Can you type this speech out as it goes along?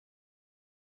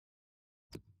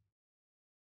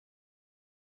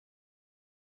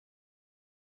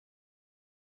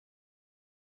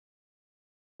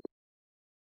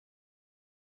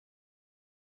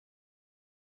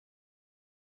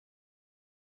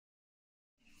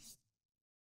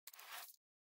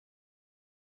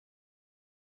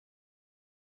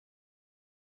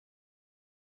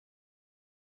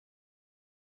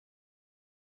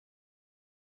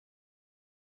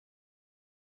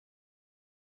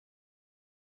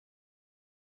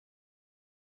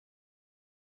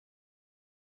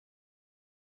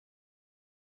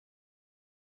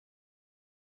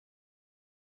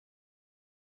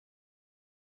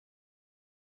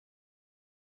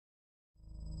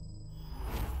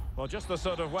Well, just the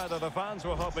sort of weather the fans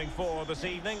were hoping for this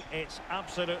evening. It's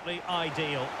absolutely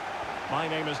ideal. My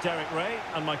name is Derek Ray,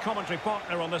 and my commentary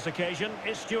partner on this occasion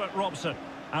is Stuart Robson.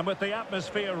 And with the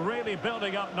atmosphere really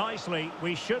building up nicely,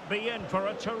 we should be in for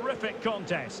a terrific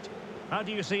contest. How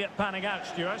do you see it panning out,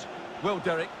 Stuart? Well,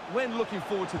 Derek, when looking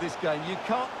forward to this game, you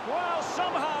can't... Well,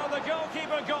 somehow the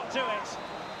goalkeeper got to it.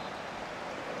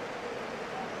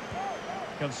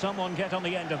 Can someone get on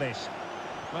the end of this?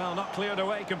 Well, not cleared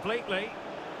away completely.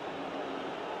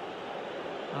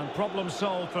 And problem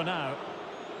solved for now.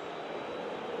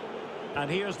 And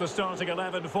here's the starting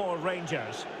 11 for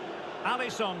Rangers.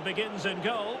 Alisson begins in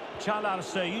goal. Çağlar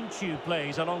Söyüncü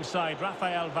plays alongside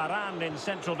Rafael Varane in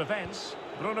central defence.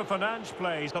 Bruno Fernandes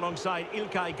plays alongside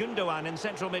İlkay Gündoğan in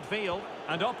central midfield.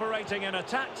 And operating in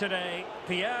attack today,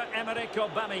 Pierre-Emerick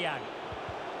Aubameyang.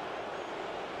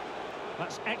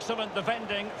 That's excellent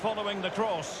defending following the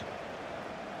cross.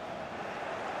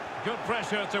 Good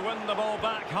pressure to win the ball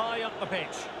back high up the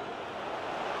pitch.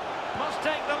 Must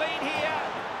take the lead here.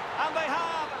 And they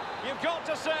have. You've got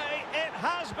to say, it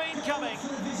has been coming.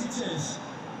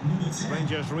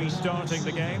 Rangers restarting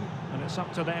the game, and it's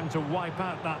up to them to wipe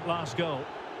out that last goal.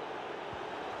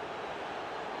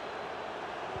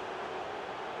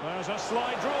 There's a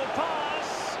slide rule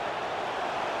pass.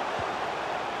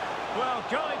 Well,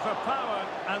 going for power,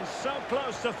 and so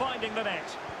close to finding the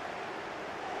net.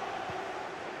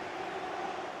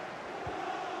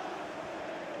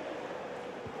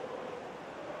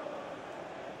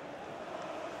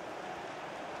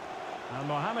 And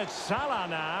Mohamed Salah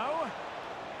now.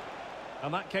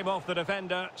 And that came off the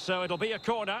defender, so it'll be a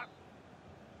corner.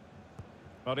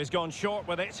 But he's gone short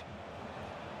with it.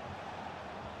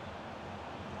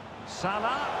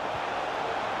 Salah.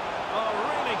 Oh,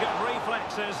 really good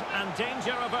reflexes and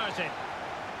danger averted.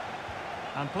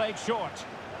 And played short.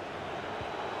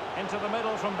 Into the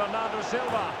middle from Bernardo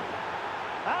Silva.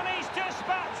 And he's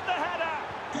dispatched the header.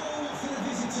 Goal for the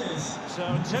visitors. So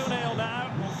 2-0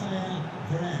 now. Rafael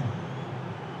Varane.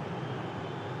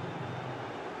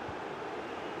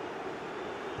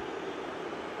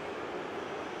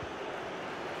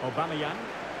 Aubameyang.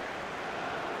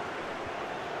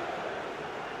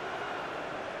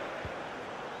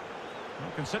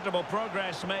 Well, considerable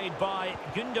progress made by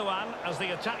Gündoğan as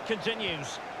the attack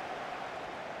continues.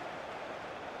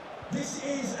 This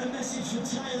is a message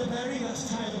for Tyler Berry. That's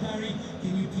Tyler Berry.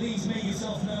 Can you please make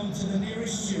yourself known to the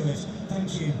nearest steward?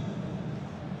 Thank you.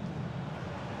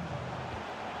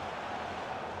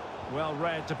 Well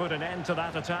read to put an end to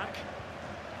that attack.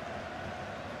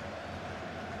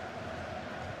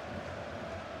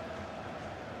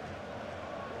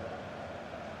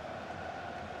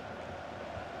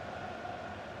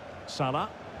 Salah.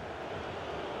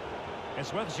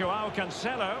 It's with João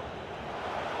Cancelo.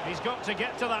 He's got to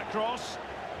get to that cross.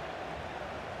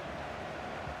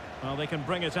 Well, they can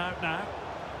bring it out now.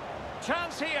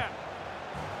 Chance here.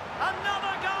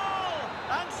 Another goal!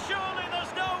 And surely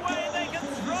there's no way they can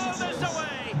throw this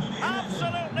away.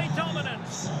 Absolutely dominant.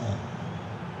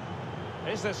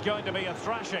 Is this going to be a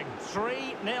thrashing?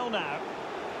 3-0 now.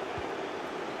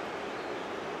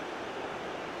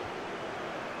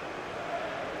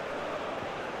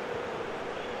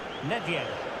 Nedved.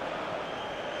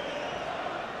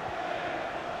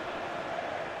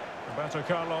 Roberto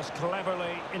Carlos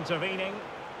cleverly intervening.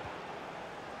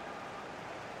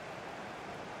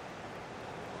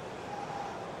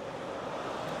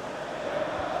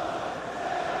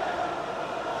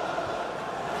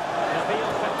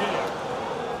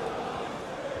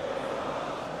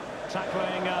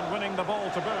 Tackling and winning the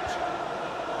ball to boot.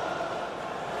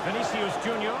 Vinicius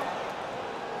Junior.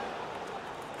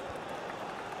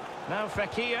 Now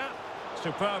Fekir.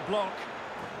 Superb block.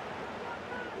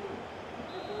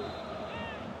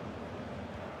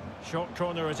 Short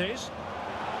corner it is.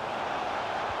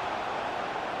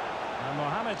 And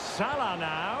Mohamed Salah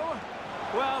now.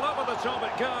 Well, over the top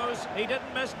it goes. He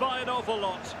didn't miss by an awful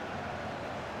lot.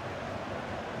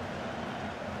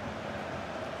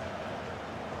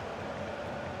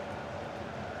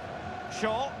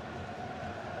 Shaw.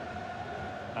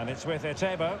 And it's with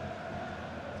Etebo.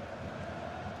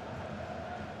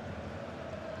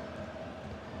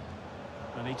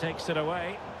 And he takes it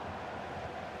away.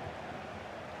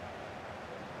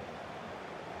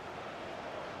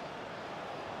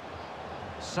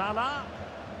 Salah.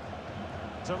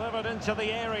 Delivered into the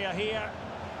area here.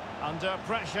 Under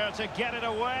pressure to get it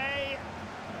away.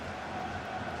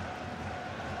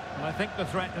 And I think the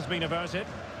threat has been averted.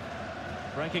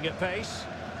 Breaking at pace.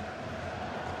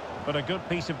 But a good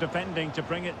piece of defending to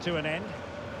bring it to an end.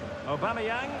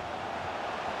 Aubameyang.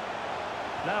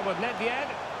 Now with Nedved.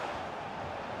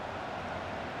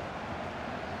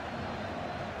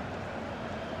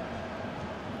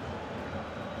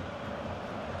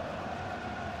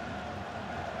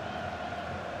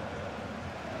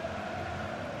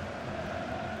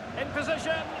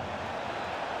 position.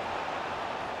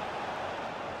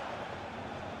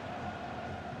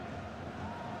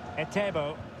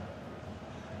 Etebo.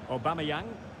 Aubameyang.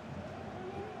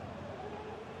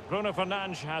 Bruno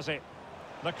Fernandes has it.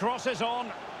 The cross is on.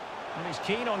 And he's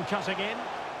keen on cutting in.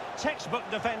 Textbook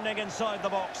defending inside the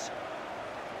box.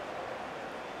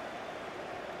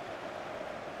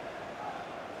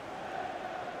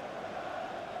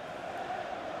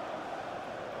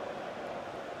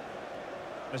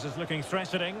 This is looking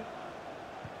threatening.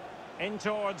 In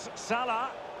towards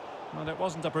Salah. Well, it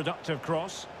wasn't a productive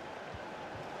cross.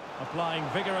 Applying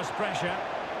vigorous pressure.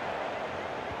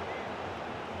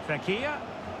 Fekir.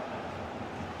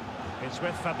 It's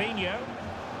with Fabinho.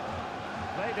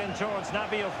 Played in towards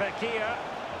Nabil Fekir.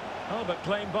 Oh, but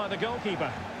claimed by the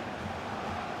goalkeeper.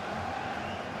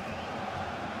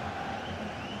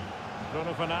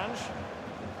 Bruno Fernandes.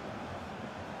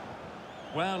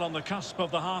 Well, on the cusp of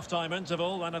the half-time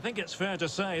interval, and I think it's fair to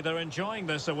say they're enjoying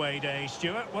this away day.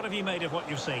 Stuart, what have you made of what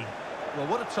you've seen? Well,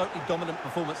 what a totally dominant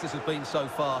performance this has been so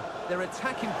far. Their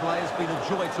attacking play has been a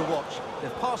joy to watch.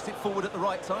 They've passed it forward at the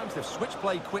right times, they've switched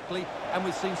play quickly, and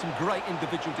we've seen some great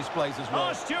individual displays as well.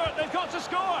 Oh, Stuart, they've got to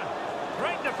score!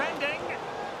 Great defending.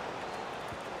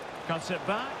 Cuts it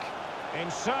back. In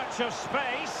search of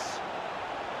space.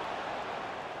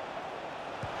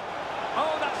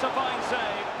 Oh, that's a fine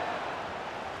save.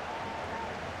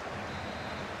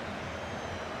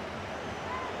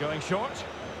 Going short.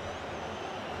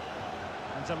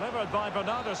 And delivered by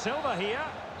Bernardo Silva here.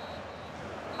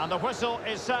 And the whistle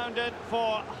is sounded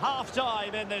for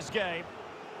half-time in this game.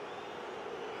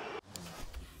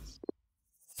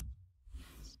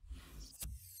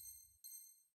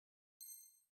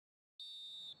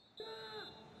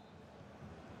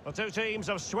 The two teams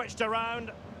have switched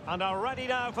around and are ready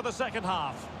now for the second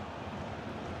half.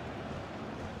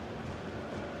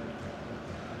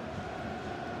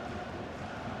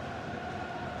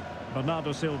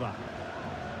 Bernardo Silva.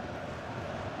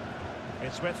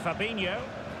 It's with Fabinho.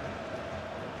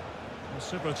 A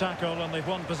super tackle and they've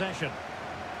won possession.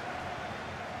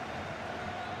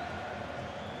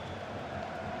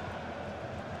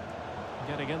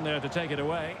 Getting in there to take it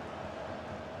away.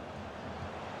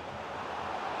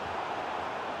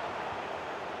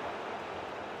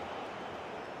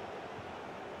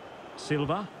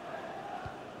 Silva.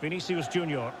 Vinicius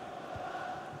Junior.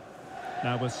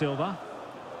 Now with Silva.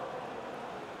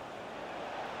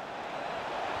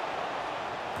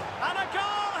 And a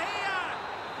goal here!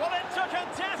 Well, it took a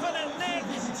definite nick,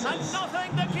 and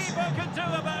nothing the keeper could do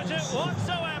about it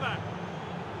whatsoever.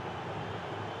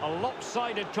 A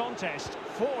lopsided contest,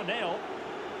 4-0.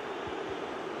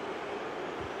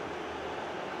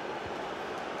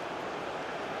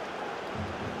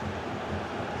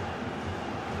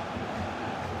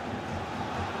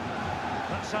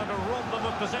 That's how to rob them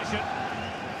of possession.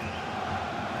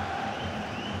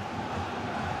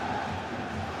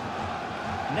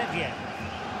 Neville.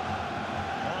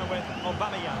 Now with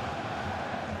Aubameyang.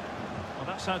 Well,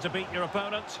 that's how to beat your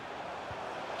opponent.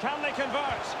 Can they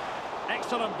convert?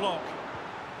 Excellent block.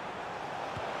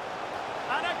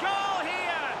 And a goal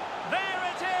here! There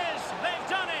it is! They've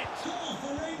done it! Goal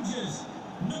for Rangers.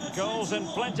 Goals in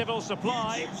plentiful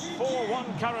supply.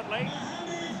 4-1 currently.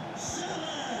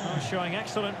 Oh, showing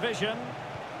excellent vision.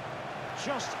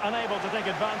 Just unable to take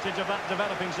advantage of that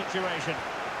developing situation.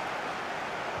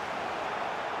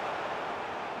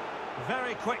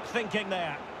 Very quick thinking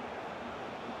there.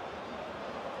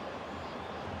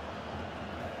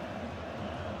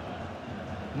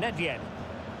 Nedved.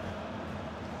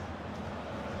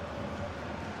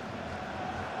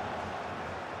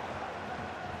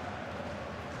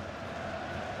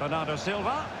 Bernardo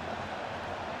Silva.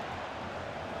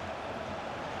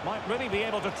 Might really be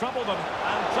able to trouble them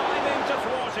and time in to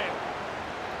thwart him.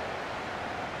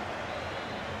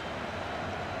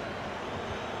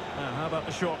 Now, how about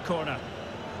the short corner?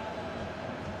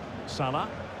 Salah.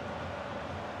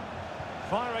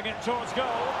 Firing it towards goal,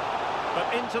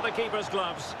 but into the keeper's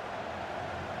gloves.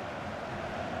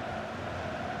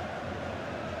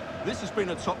 This has been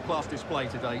a top-class display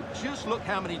today. Just look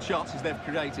how many chances they've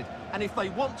created. And if they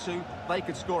want to, they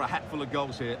could score a hatful of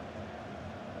goals here.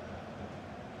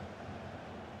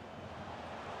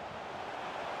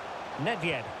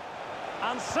 Nedved.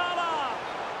 And Salah!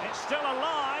 It's still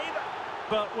alive,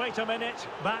 but wait a minute,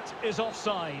 that is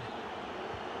offside.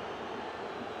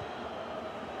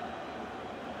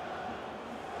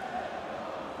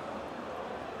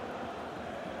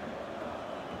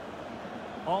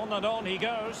 On and on he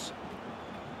goes.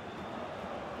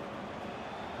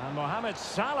 And Mohamed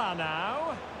Salah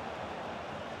now.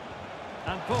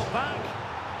 And pulled back.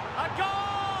 A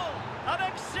goal!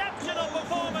 An exceptional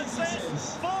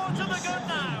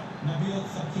Adil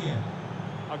Fakir.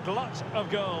 A glut of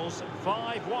goals.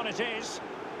 5-1 it is.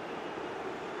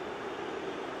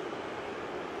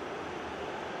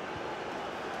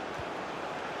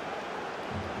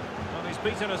 Well, he's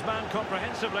beaten his man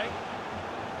comprehensively.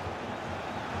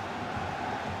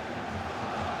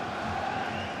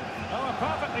 Oh, a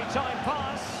perfectly timed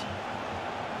pass.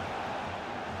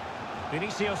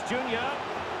 Vinicius Junior.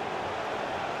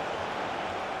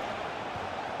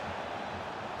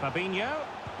 Fabinho.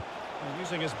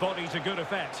 Using his body to good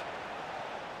effect.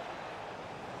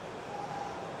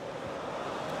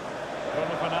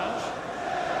 Bruno Fernandes.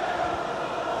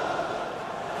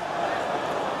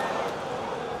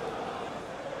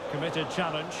 Committed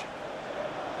challenge.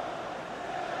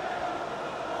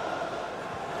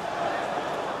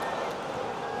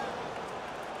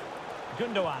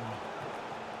 Gundogan.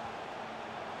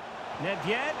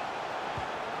 Nedved.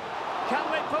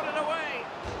 Can they put it away?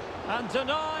 And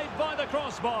denied by the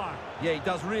crossbar. Yeah, he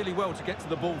does really well to get to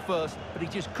the ball first, but he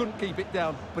just couldn't keep it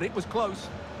down. But it was close.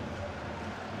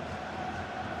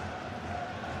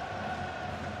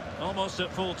 Almost at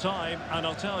full time, and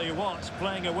I'll tell you what,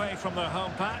 playing away from their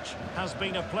home patch has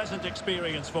been a pleasant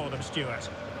experience for them, Stuart.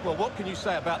 Well, what can you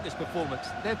say about this performance?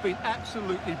 They've been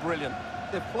absolutely brilliant.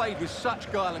 They've played with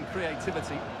such guile and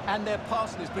creativity, and their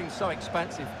passing has been so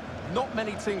expansive. Not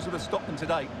many teams would have stopped them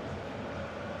today.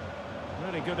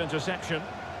 Really good interception.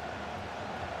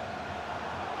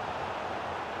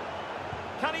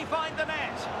 Can he find the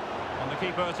net? And the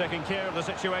keeper taking care of the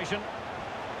situation.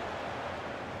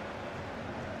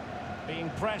 Being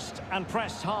pressed and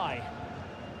pressed high.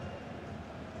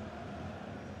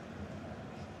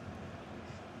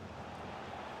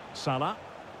 Salah.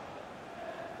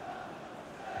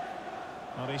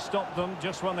 Well, he stopped them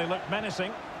just when they looked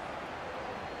menacing.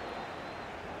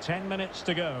 10 minutes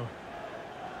to go.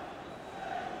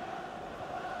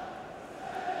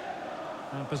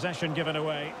 And possession given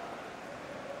away.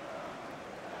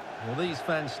 Well, these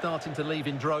fans starting to leave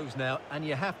in droves now, and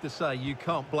you have to say you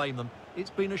can't blame them. It's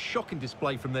been a shocking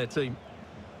display from their team.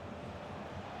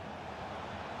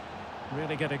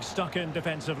 Really getting stuck in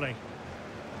defensively.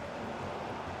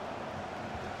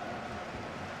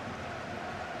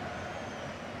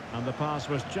 And the pass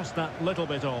was just that little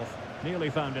bit off. Nearly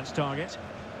found its target.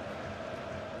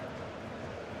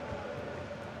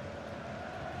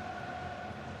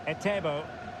 Etebo.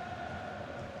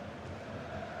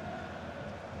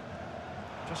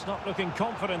 Just not looking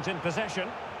confident in possession.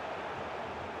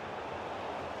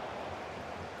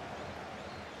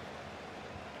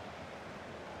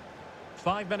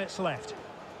 Five minutes left.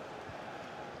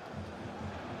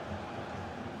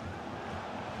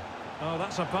 Oh,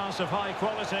 that's a pass of high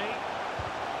quality.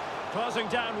 Closing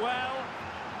down well.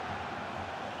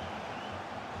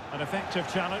 An effective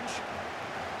challenge.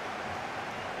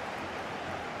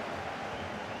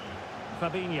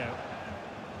 Fabinho.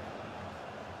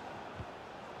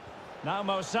 Now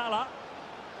Mo Salah.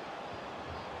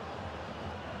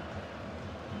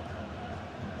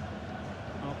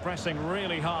 Oh, pressing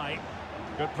really high.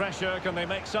 Good pressure. Can they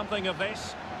make something of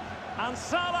this? And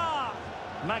Salah!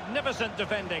 Magnificent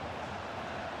defending.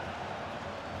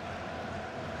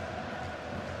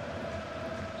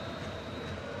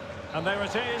 And there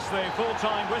it is, the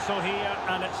full-time whistle here,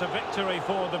 and it's a victory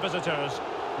for the visitors.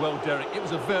 Well, Derek, it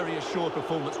was a very assured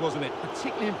performance, wasn't it?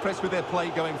 Particularly impressed with their play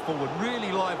going forward.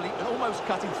 Really lively and almost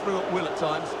cutting through at will at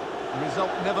times. The result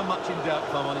never much in doubt,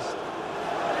 if I'm honest.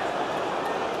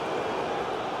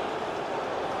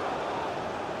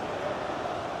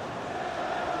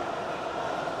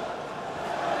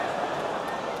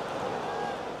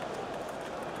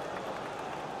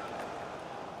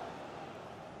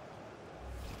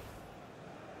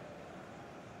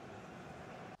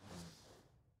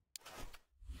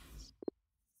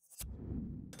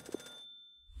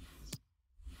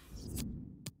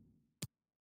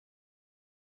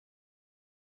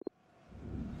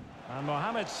 And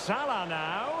Mohamed Salah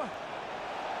now.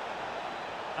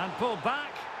 And pulled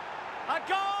back. A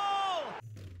goal!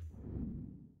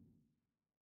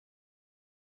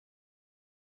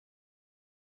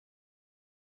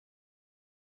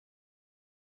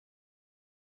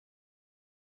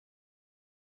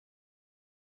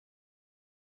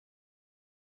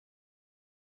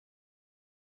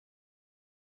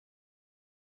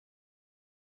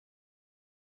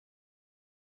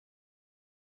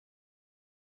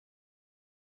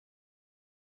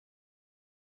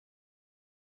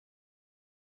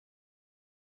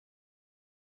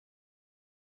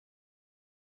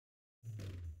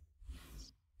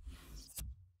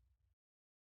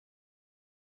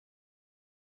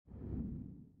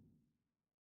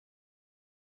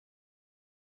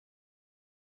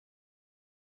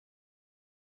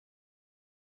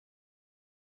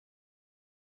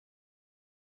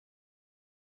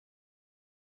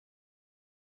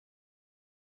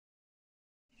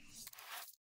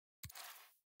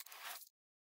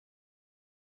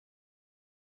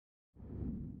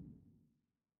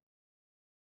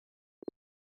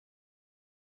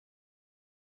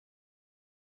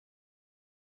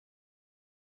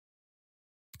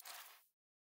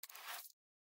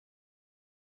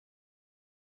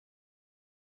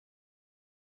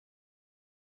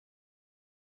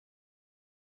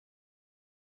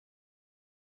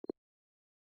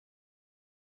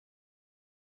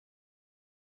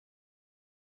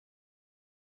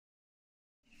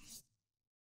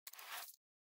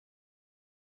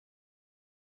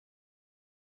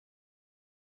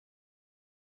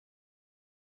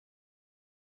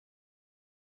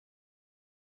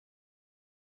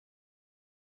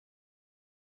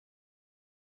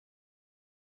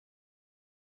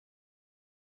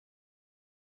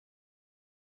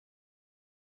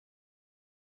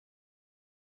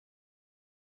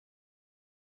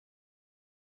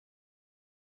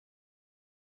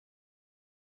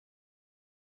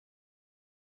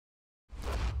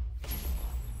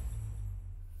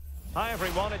 Hi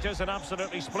everyone, it is an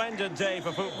absolutely splendid day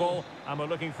for football and we're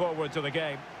looking forward to the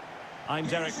game. I'm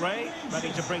Derek Ray,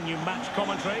 ready to bring you match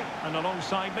commentary, and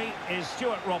alongside me is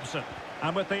Stuart Robson.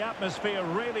 And with the atmosphere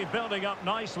really building up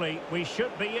nicely, we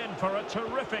should be in for a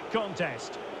terrific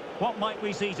contest. What might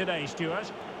we see today, Stuart?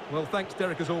 Well, thanks,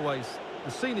 Derek, as always.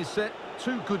 The scene is set,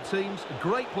 two good teams, a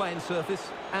great playing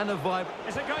surface, and a vibe.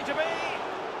 Is it going to be?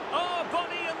 Oh,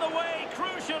 body in the way,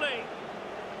 crucially.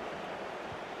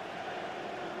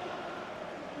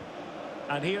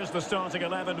 And here's the starting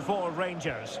 11 for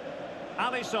Rangers.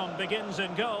 Alisson begins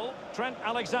in goal. Trent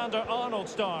Alexander-Arnold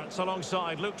starts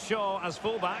alongside Luke Shaw as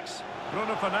fullbacks.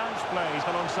 Bruno Fernandes plays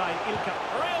alongside Ilka.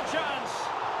 Real chance!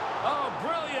 Oh,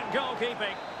 brilliant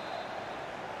goalkeeping.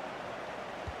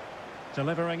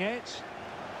 Delivering it.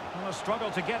 And a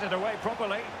struggle to get it away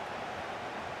properly.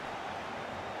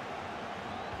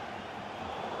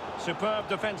 Superb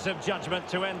defensive judgment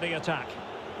to end the attack.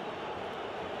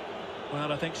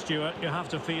 Well, I think, Stuart, you have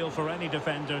to feel for any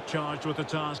defender charged with the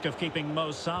task of keeping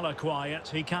Mo Salah quiet.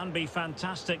 He can be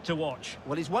fantastic to watch.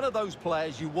 Well, he's one of those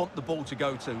players you want the ball to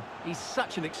go to. He's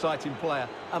such an exciting player,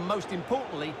 and most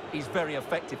importantly, he's very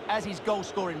effective, as his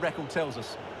goal-scoring record tells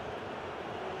us.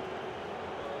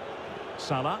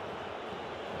 Salah.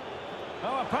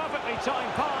 Oh, a perfectly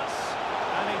timed pass.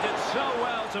 And he did so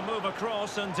well to move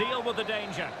across and deal with the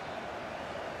danger.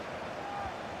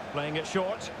 Playing it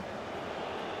short.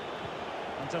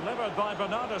 And delivered by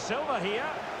Bernardo Silva here.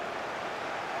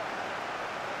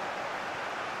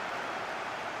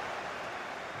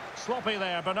 Sloppy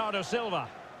there, Bernardo Silva.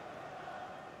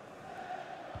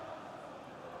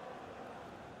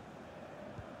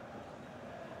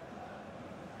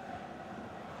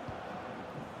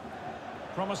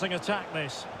 Promising attack,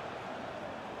 this.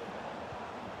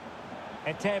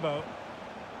 Etebo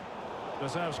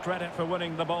deserves credit for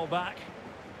winning the ball back.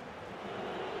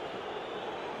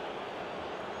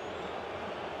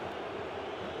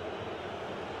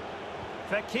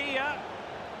 Fekir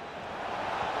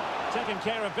taking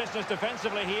care of business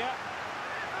defensively here.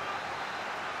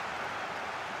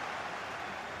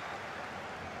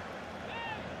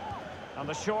 And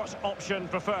the short option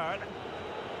preferred.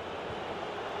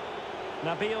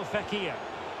 Nabil Fekir.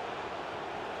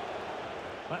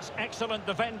 That's excellent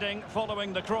defending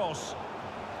following the cross.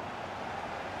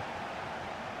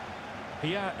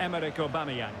 Pierre-Emerick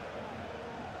Aubameyang.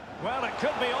 Well, it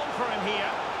could be on for him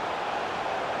here.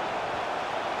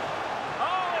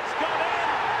 Oh, it's gone in!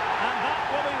 And that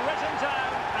will be written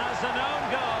down as an own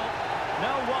goal.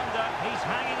 No wonder he's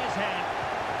hanging his head.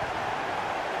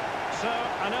 So,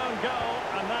 an own goal,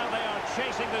 and now they are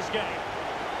chasing this game.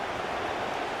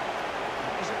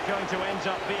 Is it going to end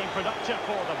up being productive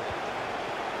for them?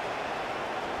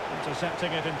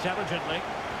 Intercepting it intelligently.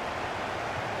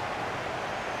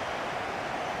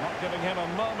 Not giving him a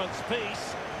moment's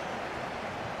peace.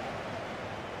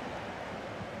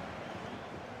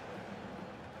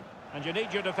 And you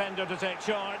need your defender to take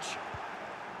charge.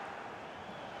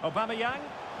 Aubameyang.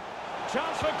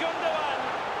 Chance for Gundogan.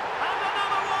 And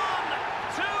another one!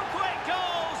 Two quick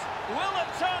goals! Will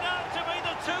it turn out to be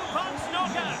the two-punch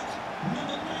knockout?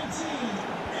 Number 19.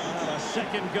 And a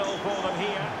second goal for them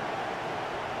here.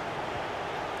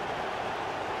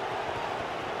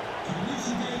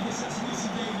 Lucy Davis, that's Lucy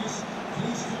Davis.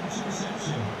 Please come to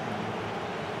reception.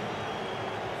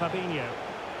 Fabinho.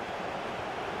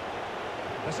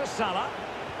 This is Salah.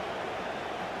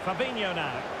 Fabinho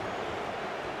now.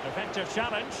 Effective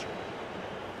challenge.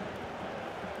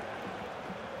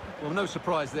 Well, no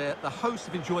surprise there. The hosts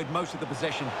have enjoyed most of the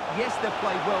possession. Yes, they've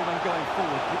played well when going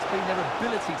forward, but it's been their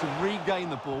ability to regain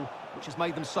the ball which has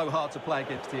made them so hard to play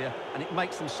against here, and it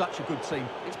makes them such a good team.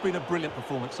 It's been a brilliant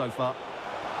performance so far.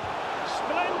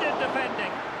 Splendid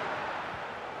defending.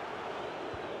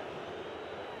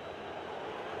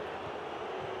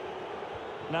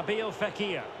 Nabil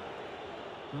Fekir.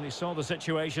 Well, he saw the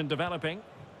situation developing.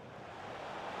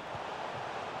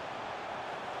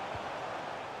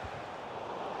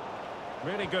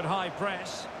 Really good high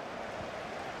press.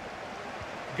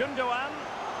 Gundogan.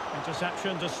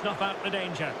 Interception to snuff out the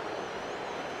danger.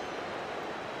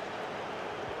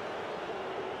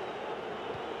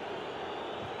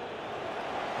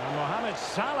 And Mohamed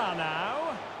Salah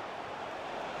now.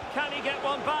 Can he get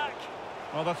one back?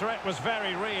 Well, the threat was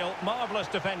very real. Marvellous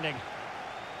defending.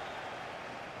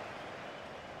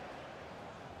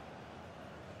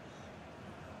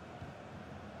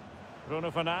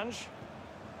 Bruno Fernandes.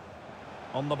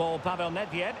 On the ball, Pavel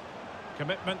Nedved.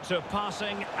 Commitment to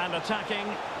passing and attacking.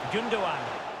 Gundogan.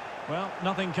 Well,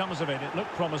 nothing comes of it. It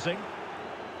looked promising.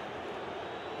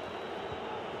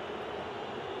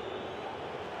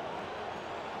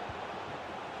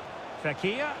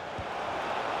 Fekir.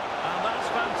 And that's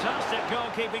fantastic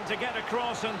goalkeeping to get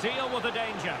across and deal with the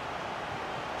danger.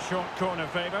 Short corner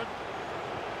favoured.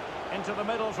 Into the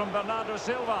middle from Bernardo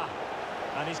Silva.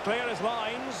 And he's clear his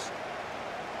lines.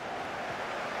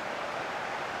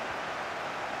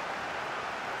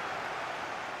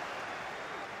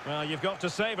 Well, you've got to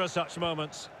savour such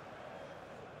moments.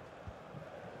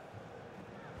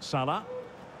 Salah.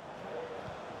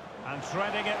 And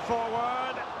threading it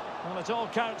forward. Well, it all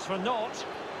counts for naught.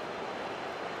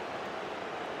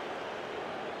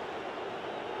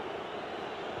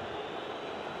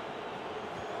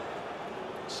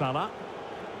 Salah.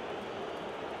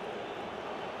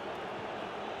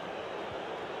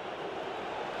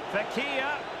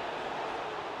 Fekir.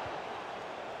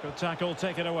 Good tackle,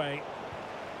 taken away.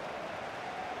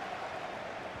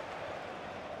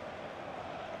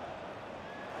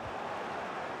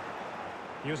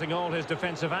 Using all his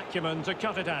defensive acumen to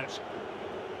cut it out.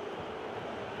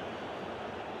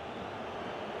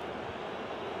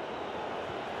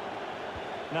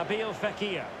 Nabil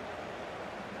Fekir.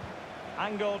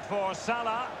 Angled for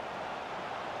Salah.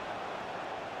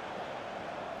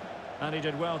 And he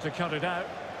did well to cut it out.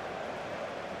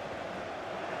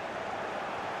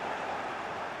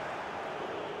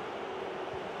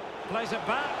 Plays it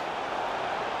back.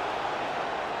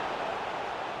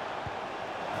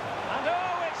 And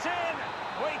oh, it's in!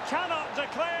 We cannot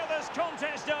declare this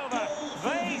contest over.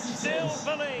 They still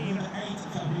believe.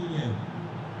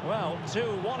 Well,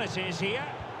 2-1 it is here.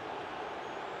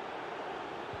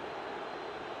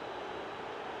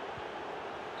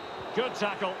 Good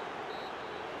tackle.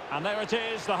 And there it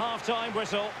is, the half-time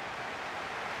whistle.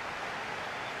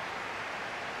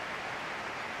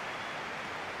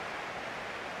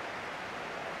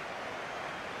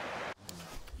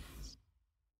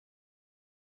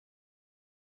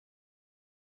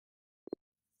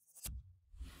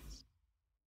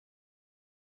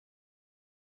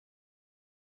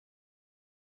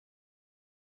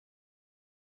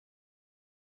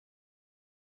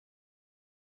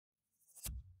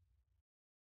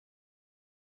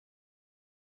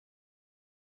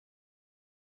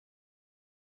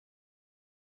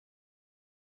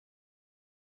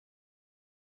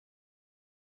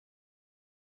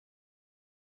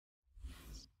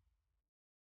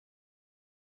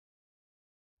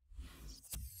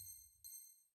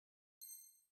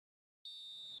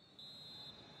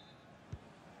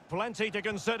 Plenty to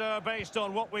consider based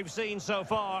on what we've seen so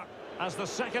far as the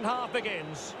second half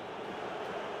begins.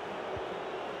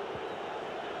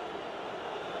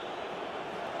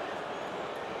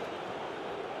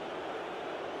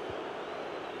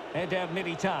 Eder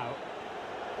Militao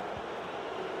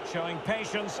showing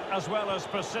patience as well as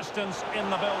persistence in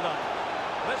the build-up.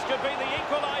 This could be the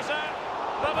equaliser.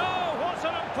 But oh, what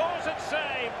an important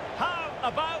save! How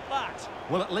about that?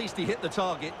 Well, at least he hit the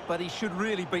target, but he should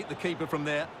really beat the keeper from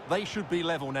there. They should be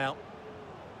level now.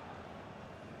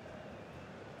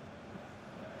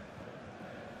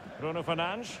 Bruno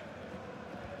Fernandes.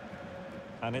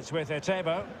 And it's with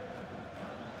Etebo.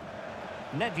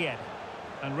 Nedved.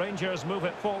 And Rangers move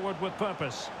it forward with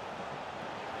purpose.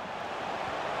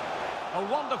 A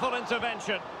wonderful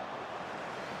intervention.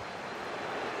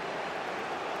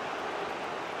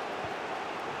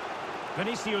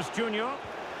 Vinicius Junior.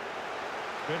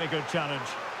 Really good challenge.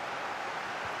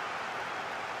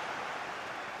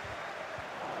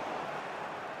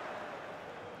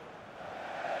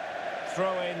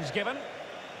 Throw-ins given.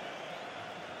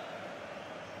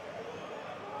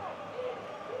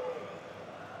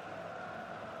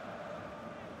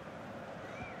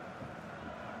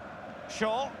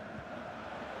 Shaw.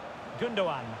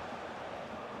 Gundogan.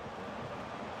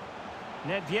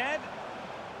 Nedved.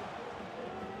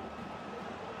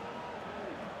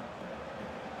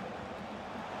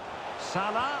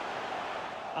 Salah,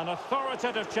 an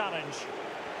authoritative challenge.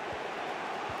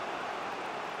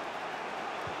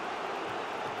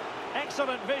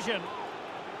 Excellent vision.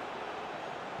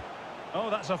 Oh,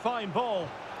 that's a fine ball.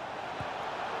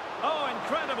 Oh,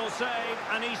 incredible save,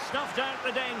 and he snuffed out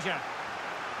the danger.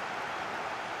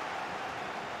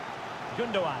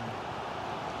 Gundogan.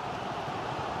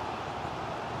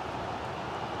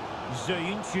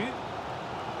 Ziyech.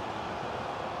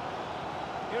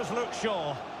 Here's Luke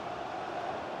Shaw.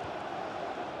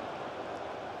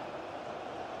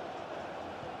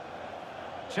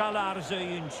 Çağlar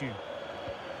Ziyech.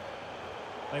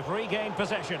 They've regained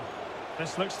possession.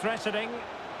 This looks threatening.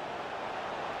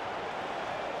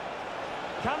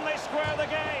 Can they square the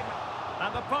game?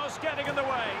 And the post getting in the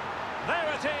way.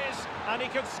 There it is, and he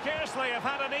could scarcely have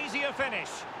had an easier finish.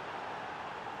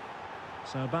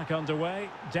 So back underway,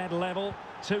 dead level,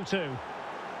 2-2.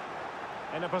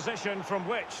 In a position from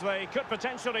which they could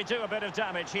potentially do a bit of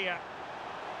damage here.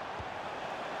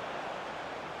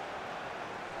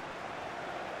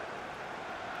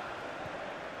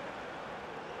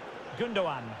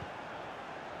 Gundogan.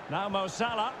 Now Mo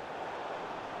Salah.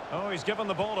 Oh, he's given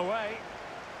the ball away.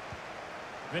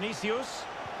 Vinicius.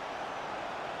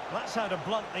 That's how to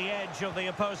blunt the edge of the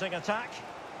opposing attack.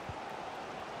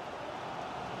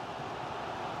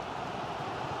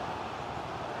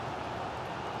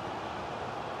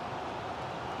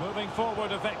 Moving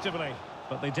forward effectively,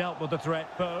 but they dealt with the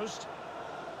threat posed.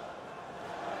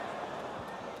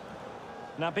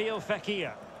 Nabil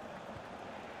Fekir.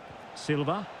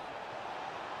 Silva.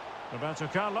 Roberto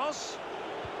Carlos.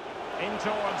 In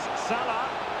towards Salah.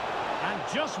 And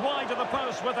just wide of the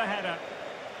post with a header.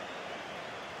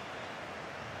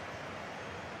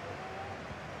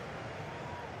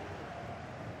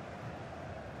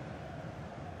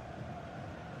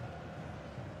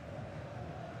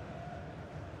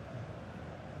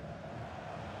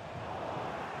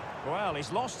 Well,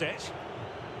 he's lost it.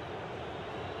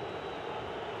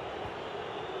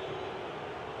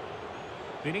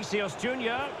 Vinicius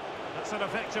Junior. That's an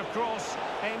effective cross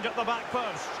aimed at the back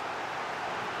post.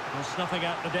 And snuffing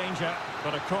out the danger,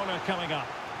 but a corner coming up.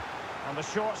 And the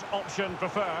short option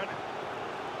preferred.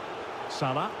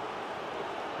 Salah.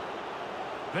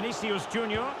 Vinicius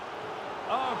Junior.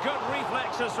 Oh, good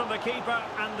reflexes from the keeper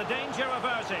and the danger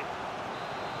averted.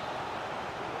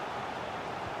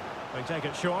 They take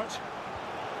it short.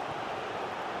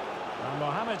 And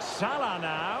Mohamed Salah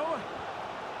now.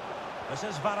 This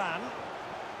is Varane.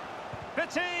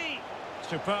 Petit!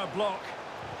 Superb block.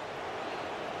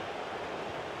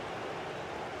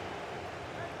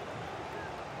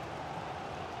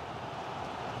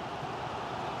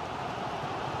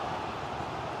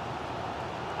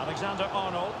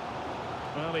 Alexander-Arnold.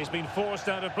 Well, he's been forced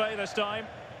out of play this time.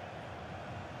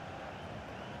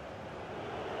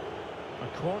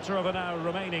 A quarter of an hour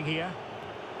remaining here.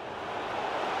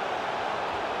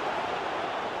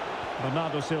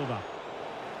 Bernardo Silva.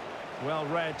 Well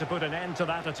read to put an end to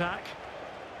that attack.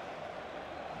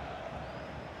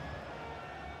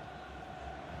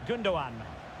 Gundogan.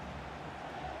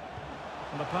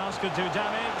 And the pass could do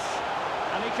damage.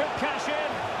 And he could cash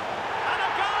in. And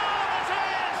a goal it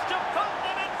is to put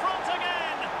them in front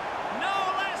again. No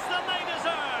less than they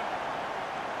deserve.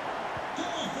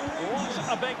 What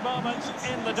a big moment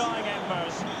in the dying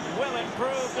embers. Will it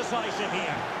prove decisive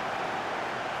here?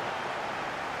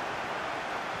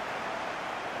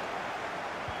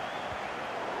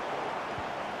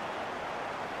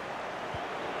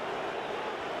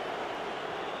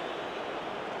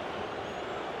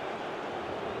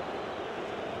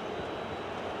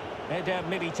 Eder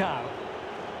Militao.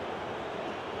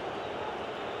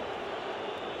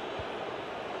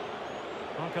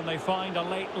 How can they find a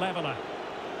late leveller?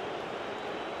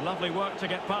 Lovely work to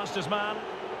get past his man.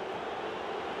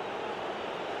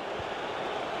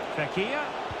 Fekir.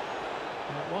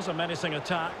 It was a menacing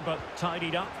attack, but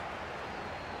tidied up.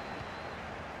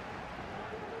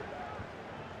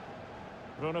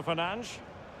 Bruno Fernandes.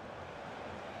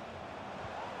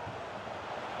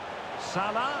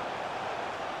 Salah.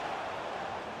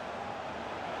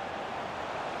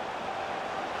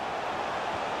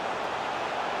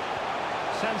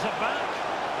 Sends it back.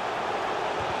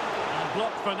 And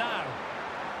blocked for now.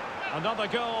 Another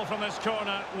goal from this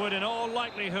corner would in all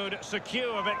likelihood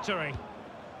secure a victory.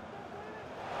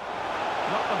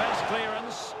 Not the best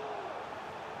clearance.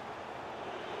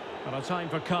 But a time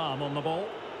for calm on the ball.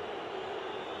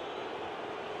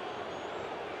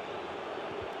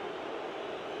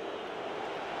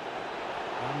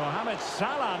 And Mohamed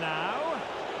Salah now.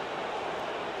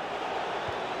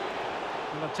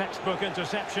 And the textbook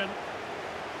interception.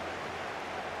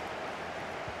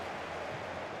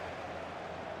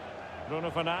 Bruno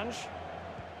Fernandes.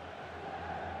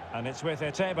 And it's with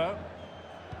Etebo.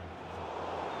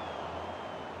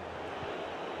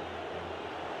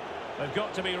 They've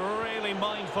got to be really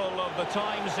mindful of the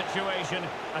time situation,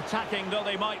 attacking though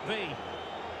they might be.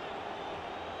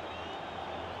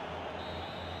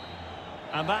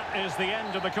 And that is the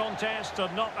end of the contest,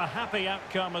 and not a happy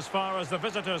outcome as far as the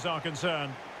visitors are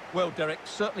concerned. Well, Derek,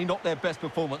 certainly not their best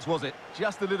performance, was it?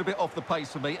 Just a little bit off the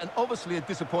pace for me, and obviously a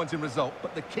disappointing result.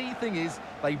 But the key thing is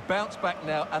they bounce back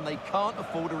now, and they can't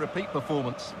afford a repeat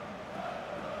performance.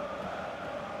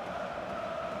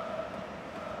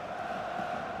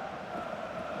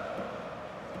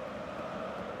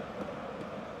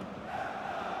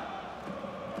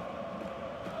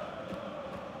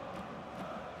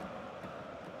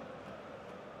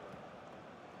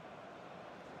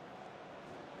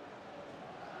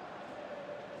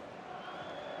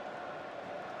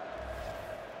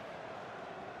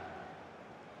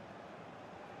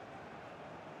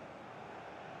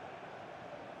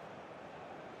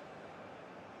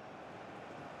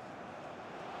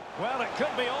 Well, it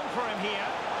could be on for him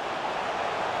here.